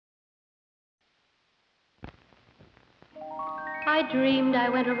I dreamed I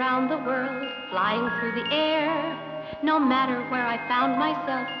went around the world, flying through the air. No matter where I found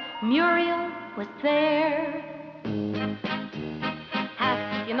myself, Muriel was there.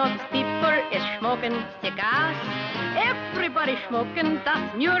 Have you noticed people is smoking cigars? Everybody smoking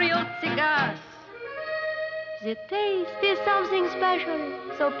das Muriel cigars. The taste is something special,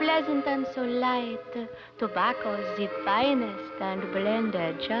 so pleasant and so light. Tobacco's the finest and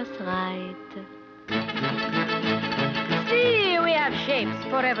blended just right. See, we have shapes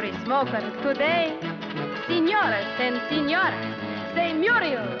for every smoker today. Senoras and senoras, say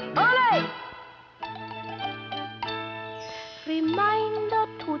Muriel, ole! Reminder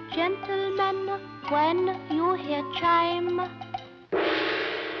to gentlemen when you hear chime,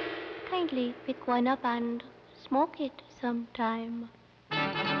 kindly pick one up and smoke it sometime.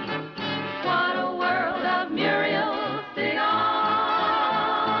 What a world of Muriel cigars!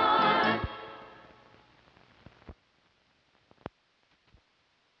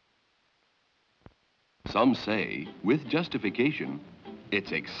 Some say, with justification,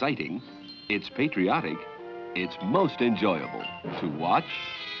 it's exciting, it's patriotic, it's most enjoyable to watch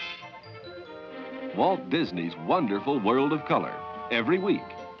Walt Disney's Wonderful World of Color every week.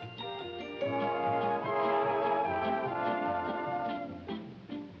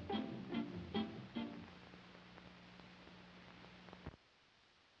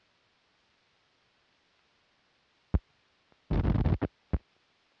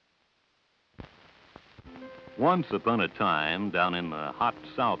 Once upon a time, down in the hot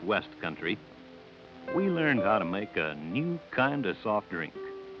southwest country, we learned how to make a new kind of soft drink.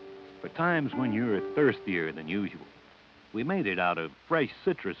 For times when you're thirstier than usual, we made it out of fresh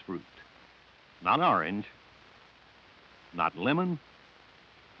citrus fruit. Not orange, not lemon,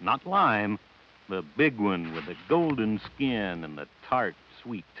 not lime, the big one with the golden skin and the tart,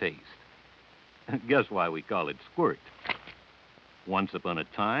 sweet taste. Guess why we call it Squirt? Once upon a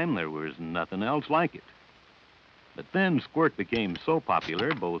time, there was nothing else like it. But then Squirt became so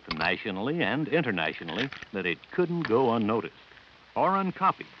popular, both nationally and internationally, that it couldn't go unnoticed or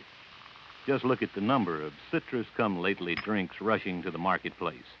uncopied. Just look at the number of citrus-come-lately drinks rushing to the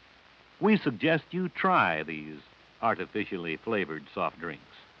marketplace. We suggest you try these artificially flavored soft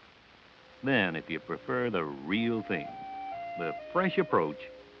drinks. Then, if you prefer the real thing, the fresh approach,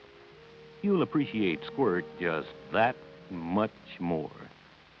 you'll appreciate Squirt just that much more.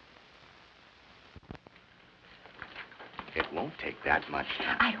 It won't take that much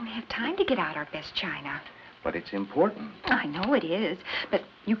time. I don't have time to get out our best china. But it's important. I know it is, but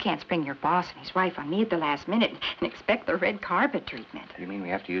you can't spring your boss and his wife on me at the last minute and expect the red carpet treatment. You mean we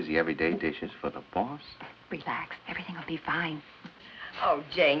have to use the everyday dishes for the boss? Relax. Everything will be fine. Oh,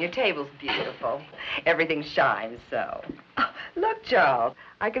 Jane, your table's beautiful. Everything shines so. Oh, look, Charles,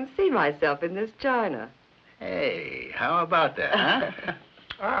 I can see myself in this china. Hey, how about that, huh?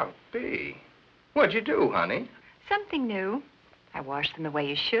 Oh, Bea. What'd you do, honey? Something new. I washed them the way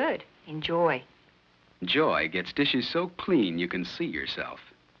you should. Enjoy. Joy gets dishes so clean you can see yourself.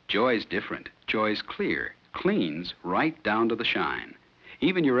 Joy's different. Joy's clear. Cleans right down to the shine.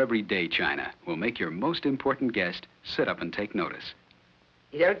 Even your everyday china will make your most important guest sit up and take notice.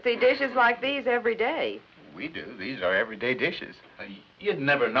 You don't see dishes like these every day. We do. These are everyday dishes. You'd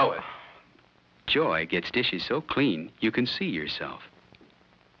never know it. Joy gets dishes so clean you can see yourself.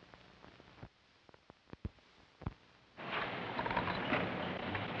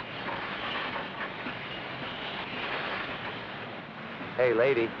 Hey,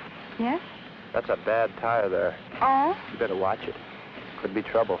 lady. Yes? That's a bad tire there. Oh? You better watch it. Could be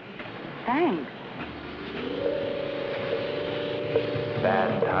trouble. Thanks.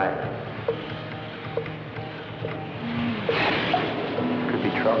 Bad tire. Could be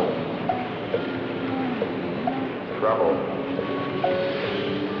trouble. Trouble.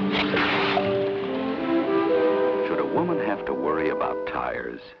 Should a woman have to worry about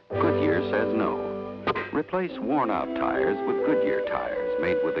tires? Goodyear says no. Replace worn-out tires with Goodyear tires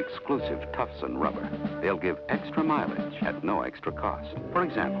made with exclusive Tufsyn rubber. They'll give extra mileage at no extra cost. For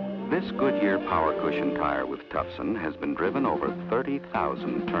example, this Goodyear Power Cushion tire with Tufsyn has been driven over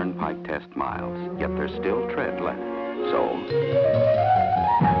 30,000 turnpike test miles, yet there's still tread left. So,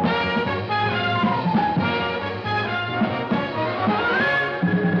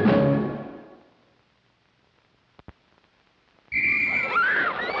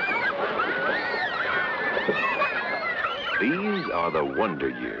 these are the wonder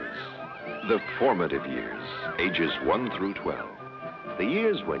years, the formative years, ages 1 through 12. The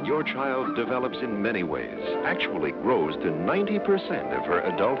years when your child develops in many ways, actually grows to 90% of her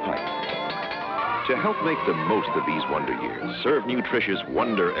adult height. To help make the most of these Wonder Years, serve nutritious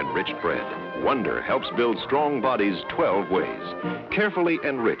Wonder-enriched bread. Wonder helps build strong bodies 12 ways. Carefully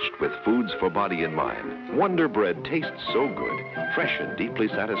enriched with foods for body and mind, Wonder bread tastes so good, fresh and deeply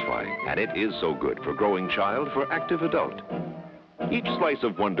satisfying. And it is so good for growing child, for active adult. Each slice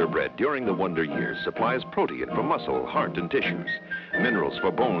of Wonder bread during the Wonder Years supplies protein for muscle, heart, and tissues, minerals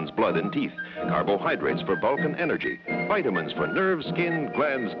for bones, blood, and teeth, carbohydrates for bulk and energy, vitamins for nerves, skin,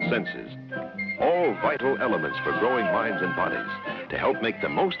 glands, senses. All vital elements for growing minds and bodies. To help make the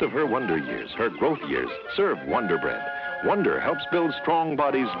most of her Wonder Years, her growth years, serve Wonder bread. Wonder helps build strong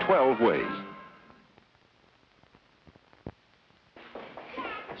bodies 12 ways.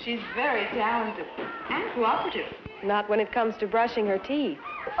 She's very talented and cooperative. Not when it comes to brushing her teeth.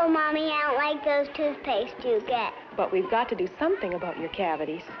 Oh, Mommy, I don't like those toothpaste you get. But we've got to do something about your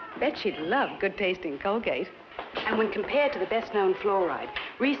cavities. Bet she'd love good-tasting Colgate. And when compared to the best-known fluoride,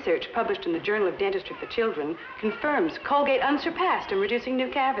 research published in the Journal of Dentistry for Children confirms Colgate unsurpassed in reducing new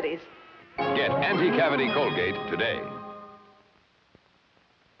cavities. Get anti-cavity Colgate today.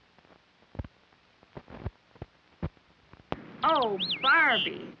 Oh,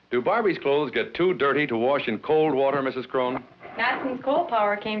 Barbie. Do Barbie's clothes get too dirty to wash in cold water, Mrs. Crone? Not since Coal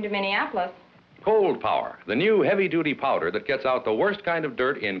Power came to Minneapolis. Cold Power, the new heavy-duty powder that gets out the worst kind of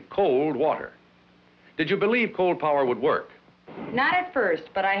dirt in cold water. Did you believe Cold Power would work? Not at first,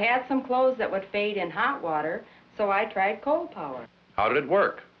 but I had some clothes that would fade in hot water, so I tried Coal Power. How did it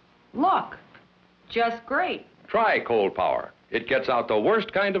work? Look, just great. Try Cold Power. It gets out the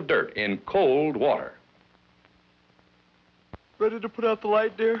worst kind of dirt in cold water. Ready to put out the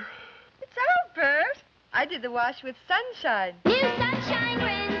light, dear? It's out, Bert. I did the wash with Sunshine. New Sunshine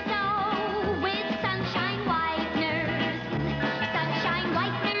Rinso with sunshine whiteners. Sunshine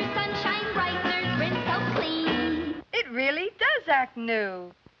whiteners, sunshine brighteners, Rinso clean. It really does act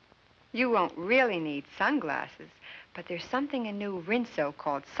new. You won't really need sunglasses, but there's something in new Rinso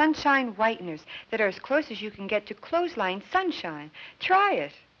called Sunshine Whiteners that are as close as you can get to clothesline sunshine. Try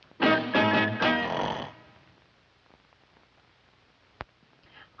it.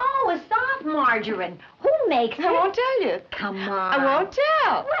 Oh, a soft margarine. Who makes it? I won't tell you. Come on. I won't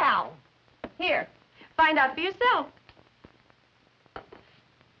tell. Well, Here, find out for yourself.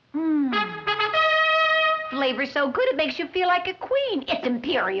 Flavor's so good it makes you feel like a queen. It's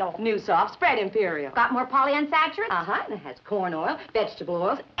Imperial. New soft spread Imperial. Got more polyunsaturates? Uh-huh, and it has corn oil, vegetable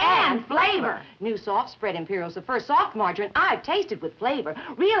oils, And flavor. New soft spread Imperial's the first soft margarine I've tasted with flavor.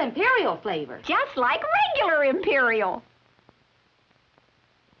 Real Imperial flavor. Just like regular Imperial.